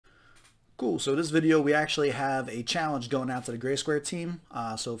Cool, so this video we actually have a challenge going out to the Gray Square team.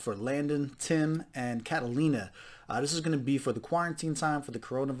 So for Landon, Tim, and Catalina, this is going to be for the quarantine time for the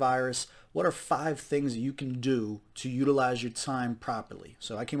coronavirus. What are 5 things that you can do to utilize your time properly?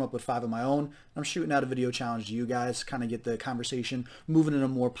 So I came up with 5 of my own. I'm shooting out a video challenge to you guys, kind of get the conversation moving in a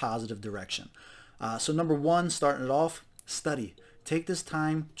more positive direction. So number 1, starting it off, study. Take this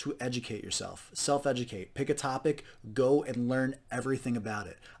time to educate yourself, self-educate, pick a topic, go and learn everything about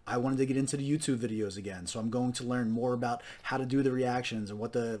it. I wanted to get into the YouTube videos again, so I'm going to learn more about how to do the reactions and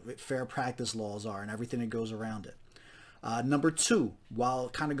what the fair practice laws are and everything that goes around it. Number 2, while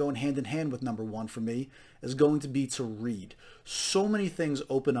kind of going hand in hand with number 1 for me, is going to be to read. So many things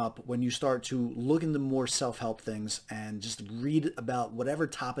open up when you start to look into more self-help things and just read about whatever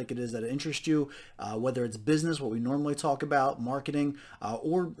topic it is that interests you, whether it's business, what we normally talk about, marketing,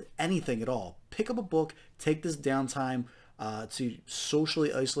 or anything at all. Pick up a book, take this downtime to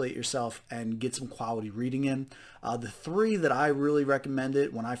socially isolate yourself and get some quality reading in. The 3 that I really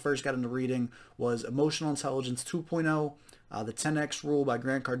recommended when I first got into reading was Emotional Intelligence 2.0, the 10X Rule by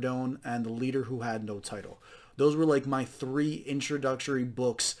Grant Cardone, and The Leader Who Had No Title. Those were like my 3 introductory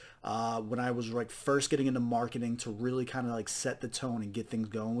books when I was like first getting into marketing to really kind of like set the tone and get things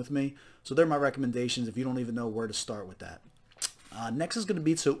going with me. So they're my recommendations if you don't even know where to start with that. Next is going to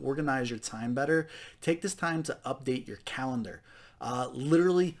be to organize your time better. Take this time to update your calendar.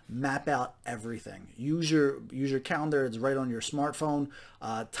 Literally map out everything. Use your calendar. It's right on your smartphone.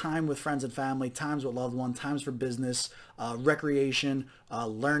 Time with friends and family, times with loved ones, times for business, recreation,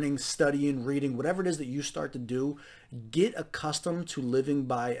 learning, studying, reading, whatever it is that you start to do. Get accustomed to living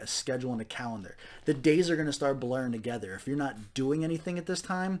by a schedule and a calendar. The days are going to start blurring together. If you're not doing anything at this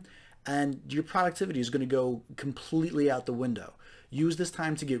time, and your productivity is going to go completely out the window. Use this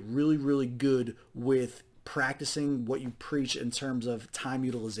time to get really, really good with practicing what you preach in terms of time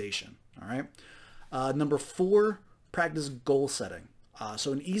utilization. All right. Number 4, practice goal setting.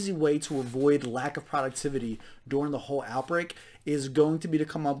 So an easy way to avoid lack of productivity during the whole outbreak is going to be to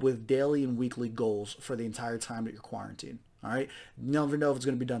come up with daily and weekly goals for the entire time that you're quarantined. All right. You never know if it's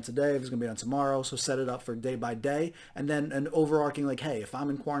going to be done today, if it's going to be done tomorrow. So set it up for day by day. And then an overarching like, hey, if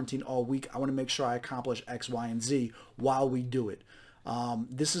I'm in quarantine all week, I want to make sure I accomplish X, Y, and Z while we do it.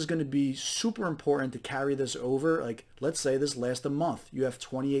 This is going to be super important to carry this over. Like, let's say this lasts a month. You have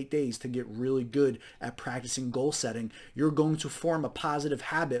 28 days to get really good at practicing goal setting. You're going to form a positive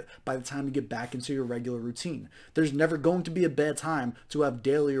habit by the time you get back into your regular routine. There's never going to be a bad time to have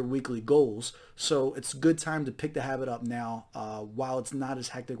daily or weekly goals. So it's a good time to pick the habit up now while it's not as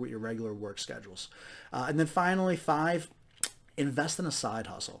hectic with your regular work schedules. And then finally, 5, invest in a side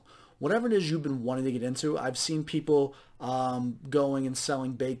hustle. Whatever it is you've been wanting to get into, I've seen people going and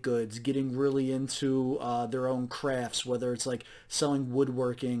selling baked goods, getting really into their own crafts, whether it's like selling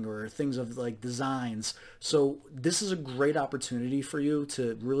woodworking or things of like designs. So this is a great opportunity for you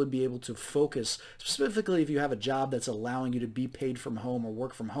to really be able to focus, specifically if you have a job that's allowing you to be paid from home or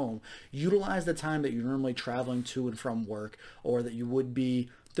work from home. Utilize the time that you're normally traveling to and from work, or that you would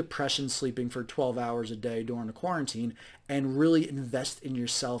be depression sleeping for 12 hours a day during the quarantine, and really invest in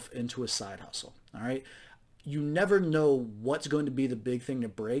yourself into a side hustle. All right. You never know what's going to be the big thing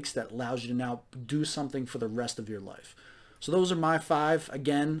that breaks that allows you to now do something for the rest of your life. So those are my 5.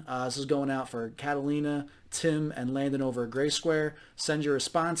 Again, this is going out for Catalina, Tim, and Landon over at Gray Square. Send your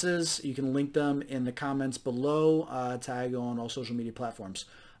responses. You can link them in the comments below. Tag on all social media platforms.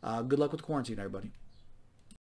 Good luck with quarantine, everybody.